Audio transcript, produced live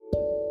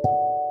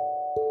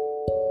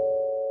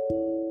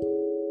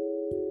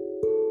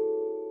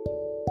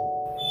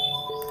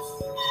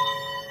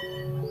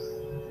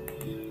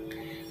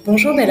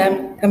Bonjour belle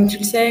âme, comme tu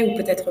le sais ou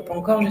peut-être pas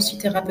encore, je suis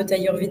thérapeute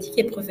ayurvédique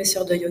et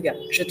professeur de yoga.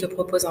 Je te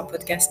propose un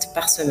podcast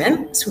par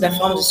semaine sous la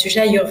forme de sujets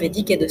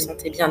ayurvédiques et de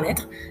santé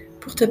bien-être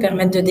pour te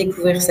permettre de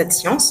découvrir cette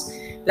science,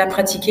 la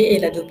pratiquer et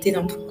l'adopter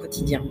dans ton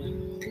quotidien.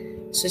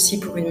 Ceci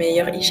pour une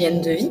meilleure hygiène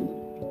de vie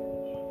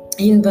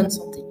et une bonne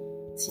santé.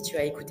 Si tu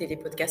as écouté les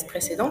podcasts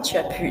précédents, tu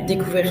as pu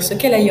découvrir ce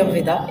qu'est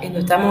l'Ayurveda et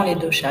notamment les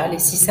doshas, les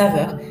 6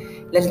 saveurs,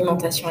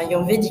 l'alimentation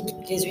ayurvédique,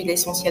 les huiles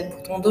essentielles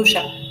pour ton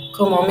dosha,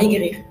 comment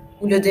maigrir,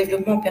 ou le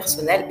développement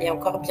personnel et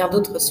encore bien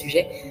d'autres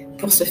sujets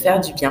pour se faire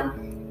du bien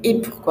et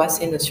pourquoi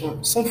ces notions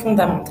sont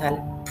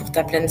fondamentales pour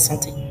ta pleine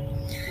santé.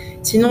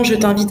 Sinon, je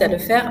t'invite à le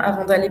faire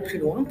avant d'aller plus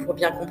loin pour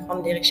bien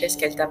comprendre les richesses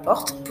qu'elles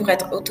t'apportent pour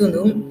être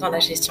autonome dans la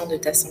gestion de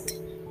ta santé.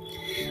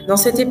 Dans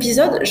cet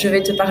épisode, je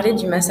vais te parler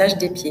du massage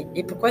des pieds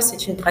et pourquoi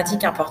c'est une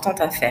pratique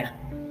importante à faire.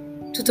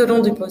 Tout au long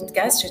du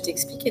podcast, je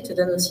t'explique et te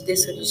donne aussi des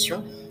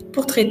solutions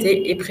pour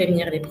traiter et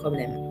prévenir les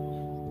problèmes.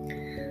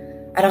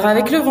 Alors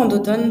avec le vent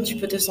d'automne, tu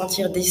peux te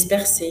sentir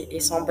dispersé et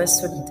sans base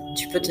solide.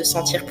 Tu peux te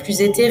sentir plus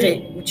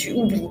éthéré ou tu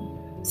oublies.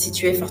 Si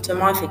tu es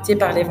fortement affecté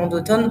par les vents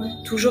d'automne,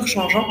 toujours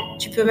changeants,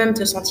 tu peux même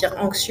te sentir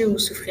anxieux ou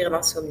souffrir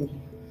d'insomnie.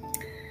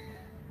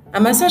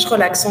 Un massage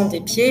relaxant des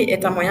pieds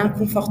est un moyen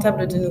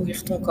confortable de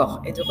nourrir ton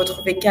corps et de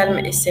retrouver calme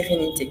et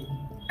sérénité.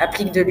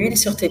 Applique de l'huile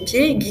sur tes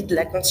pieds, guide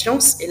la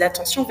conscience et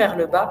l'attention vers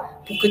le bas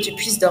pour que tu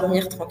puisses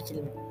dormir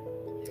tranquillement.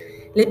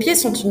 Les pieds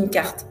sont une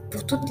carte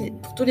pour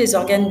tous les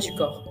organes du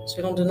corps.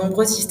 Selon de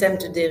nombreux systèmes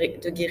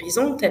de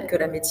guérison, tels que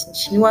la médecine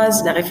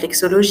chinoise, la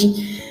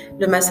réflexologie,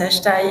 le massage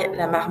thaï,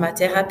 la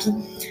marmathérapie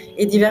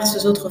et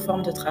diverses autres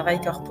formes de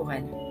travail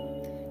corporel.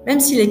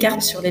 Même si les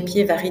cartes sur les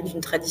pieds varient d'une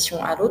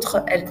tradition à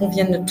l'autre, elles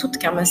conviennent toutes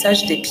qu'un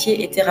massage des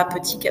pieds est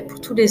thérapeutique pour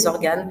tous les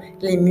organes,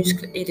 les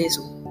muscles et les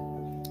os.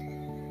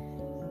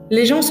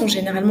 Les gens sont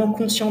généralement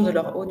conscients de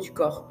leur haut du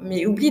corps,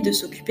 mais oublient de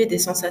s'occuper des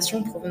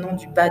sensations provenant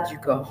du bas du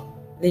corps.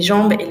 Les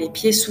jambes et les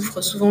pieds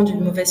souffrent souvent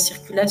d'une mauvaise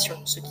circulation,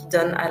 ce qui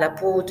donne à la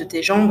peau de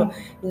tes jambes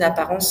une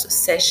apparence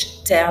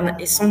sèche, terne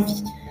et sans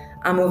vie.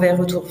 Un mauvais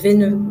retour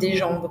veineux des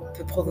jambes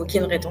peut provoquer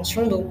une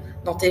rétention d'eau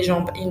dans tes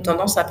jambes et une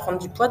tendance à prendre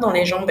du poids dans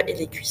les jambes et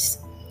les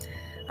cuisses.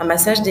 Un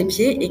massage des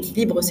pieds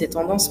équilibre ces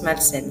tendances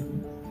malsaines.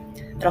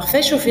 Alors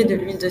fais chauffer de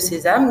l'huile de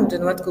sésame ou de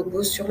noix de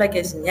coco sur la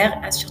gazinière,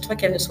 assure-toi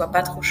qu'elle ne soit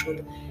pas trop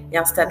chaude et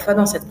installe-toi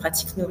dans cette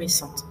pratique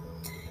nourrissante.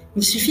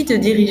 Il suffit de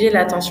diriger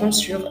l'attention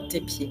sur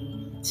tes pieds.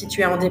 Si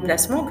tu es en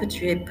déplacement, que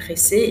tu es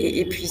pressé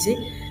et épuisé,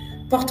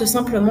 porte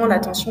simplement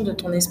l'attention de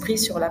ton esprit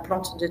sur la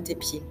plante de tes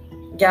pieds.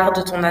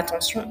 Garde ton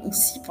attention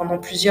ici pendant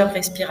plusieurs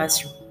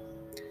respirations.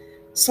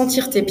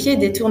 Sentir tes pieds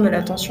détourne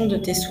l'attention de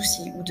tes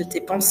soucis ou de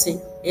tes pensées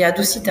et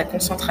adoucit ta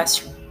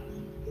concentration.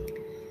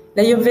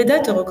 L'Ayurveda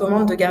te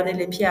recommande de garder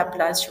les pieds à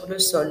plat sur le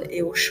sol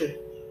et au chaud.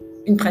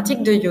 Une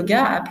pratique de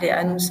yoga appelée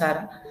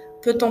Anusara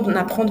peut t'en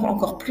apprendre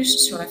encore plus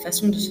sur la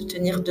façon de se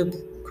tenir debout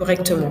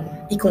correctement,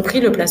 y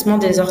compris le placement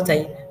des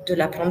orteils, de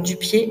la plante du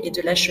pied et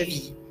de la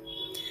cheville.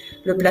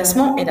 Le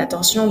placement et la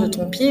torsion de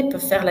ton pied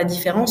peuvent faire la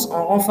différence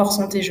en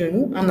renforçant tes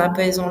genoux, en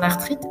apaisant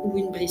l'arthrite ou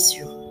une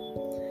blessure.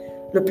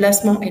 Le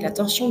placement et la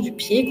torsion du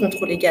pied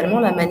contrôlent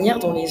également la manière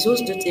dont les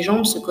os de tes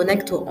jambes se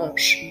connectent aux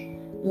hanches.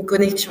 Une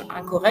connexion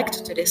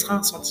incorrecte te laissera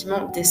un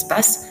sentiment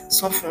d'espace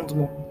sans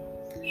fondement.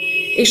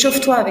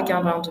 Échauffe-toi avec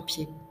un bain de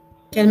pied.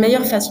 Quelle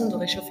meilleure façon de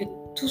réchauffer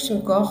tout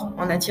son corps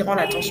en attirant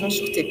l'attention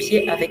sur tes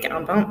pieds avec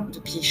un bain de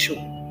pied chaud.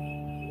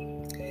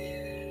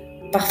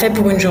 Parfait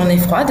pour une journée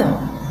froide,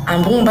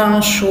 un bon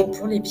bain chaud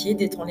pour les pieds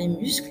détend les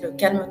muscles,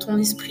 calme ton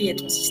esprit et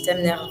ton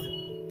système nerveux.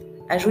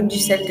 Ajoute du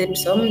sel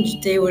d'Epsom, du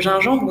thé au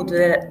gingembre ou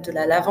de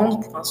la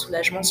lavande pour un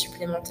soulagement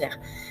supplémentaire,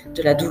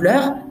 de la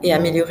douleur et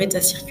améliorer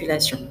ta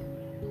circulation.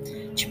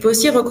 Tu peux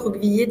aussi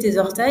recroqueviller tes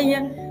orteils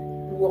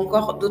ou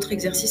encore d'autres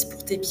exercices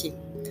pour tes pieds.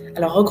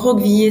 Alors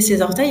recroqueviller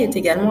ses orteils est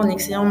également un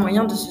excellent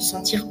moyen de se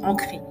sentir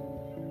ancré.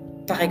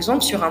 Par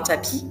exemple, sur un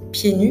tapis,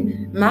 pieds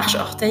nus, marche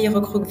orteils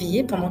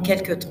recroquevillés pendant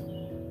quelques temps.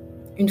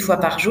 Une fois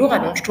par jour,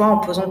 allonge-toi en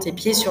posant tes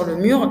pieds sur le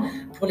mur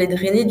pour les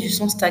drainer du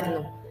sang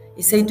stagnant.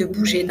 Essaye de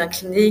bouger,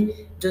 d'incliner,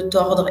 de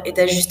tordre et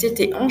d'ajuster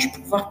tes hanches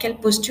pour voir quelle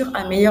posture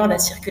améliore la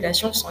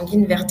circulation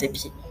sanguine vers tes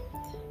pieds.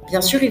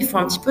 Bien sûr, il faut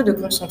un petit peu de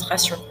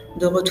concentration,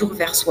 de retour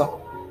vers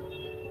soi.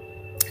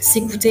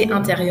 S'écouter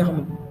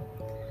intérieurement.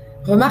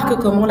 Remarque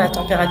comment la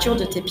température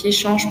de tes pieds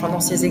change pendant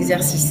ces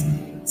exercices.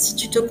 Si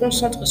tu te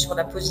concentres sur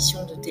la position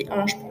de tes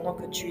hanches pendant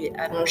que tu es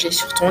allongé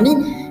sur ton lit,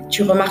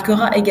 tu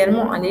remarqueras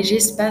également un léger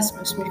spasme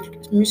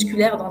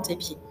musculaire dans tes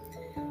pieds,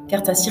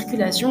 car ta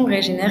circulation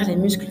régénère les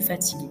muscles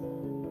fatigués.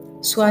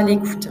 Sois à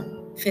l'écoute.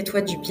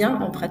 Fais-toi du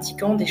bien en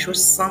pratiquant des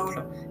choses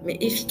simples, mais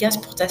efficaces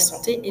pour ta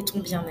santé et ton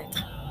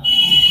bien-être.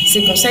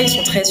 Ces conseils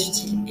sont très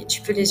utiles et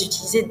tu peux les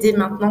utiliser dès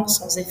maintenant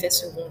sans effet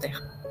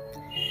secondaire.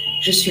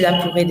 Je suis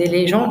là pour aider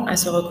les gens à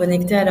se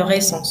reconnecter à leur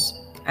essence,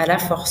 à la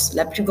force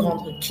la plus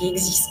grande qui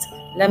existe,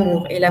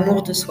 l'amour et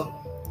l'amour de soi.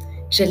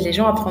 J'aide les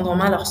gens à prendre en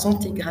main leur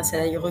santé grâce à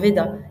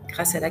l'Ayurveda,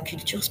 grâce à la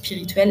culture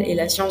spirituelle et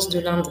la science de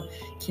l'Inde,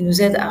 qui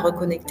nous aident à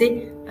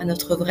reconnecter à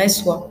notre vrai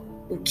soi,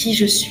 au qui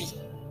je suis.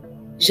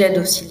 J'aide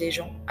aussi les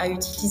gens à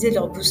utiliser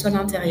leur boussole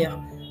intérieure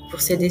pour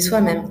s'aider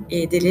soi-même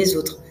et aider les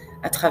autres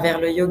à travers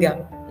le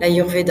yoga,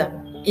 l'Ayurveda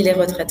et les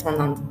retraites en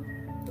Inde.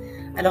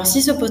 Alors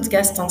si ce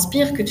podcast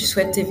t'inspire, que tu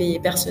souhaites t'éveiller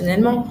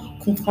personnellement,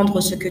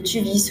 comprendre ce que tu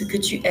vis, ce que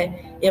tu es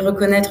et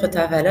reconnaître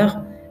ta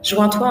valeur,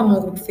 joins-toi à mon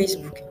groupe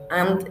Facebook,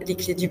 Inde, les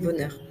clés du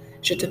bonheur.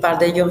 Je te parle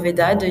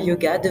d'Ayurveda, de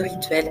yoga, de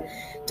rituels,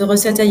 de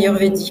recettes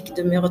ayurvédiques,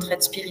 de mes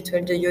retraites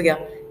spirituelles de yoga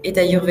et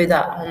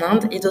d'Ayurveda en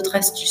Inde et d'autres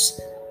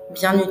astuces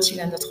bien utiles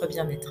à notre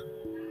bien-être.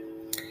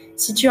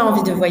 Si tu as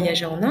envie de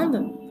voyager en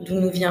Inde, d'où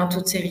nous vient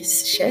toutes ces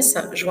richesses,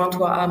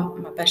 joins-toi à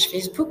ma page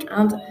Facebook,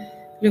 Inde,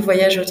 le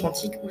voyage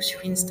authentique ou sur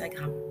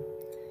Instagram.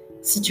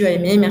 Si tu as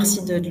aimé,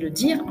 merci de le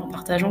dire en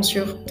partageant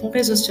sur ton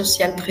réseau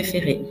social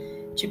préféré.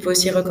 Tu peux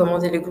aussi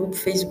recommander le groupe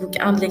Facebook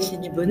Inde, les clés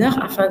du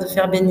bonheur afin de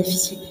faire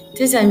bénéficier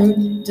tes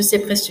amis de ces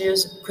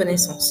précieuses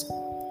connaissances.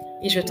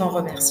 Et je t'en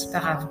remercie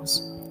par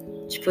avance.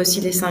 Tu peux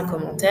aussi laisser un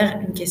commentaire,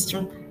 une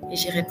question et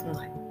j'y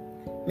répondrai.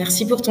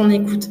 Merci pour ton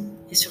écoute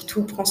et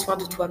surtout prends soin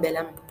de toi, belle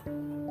âme.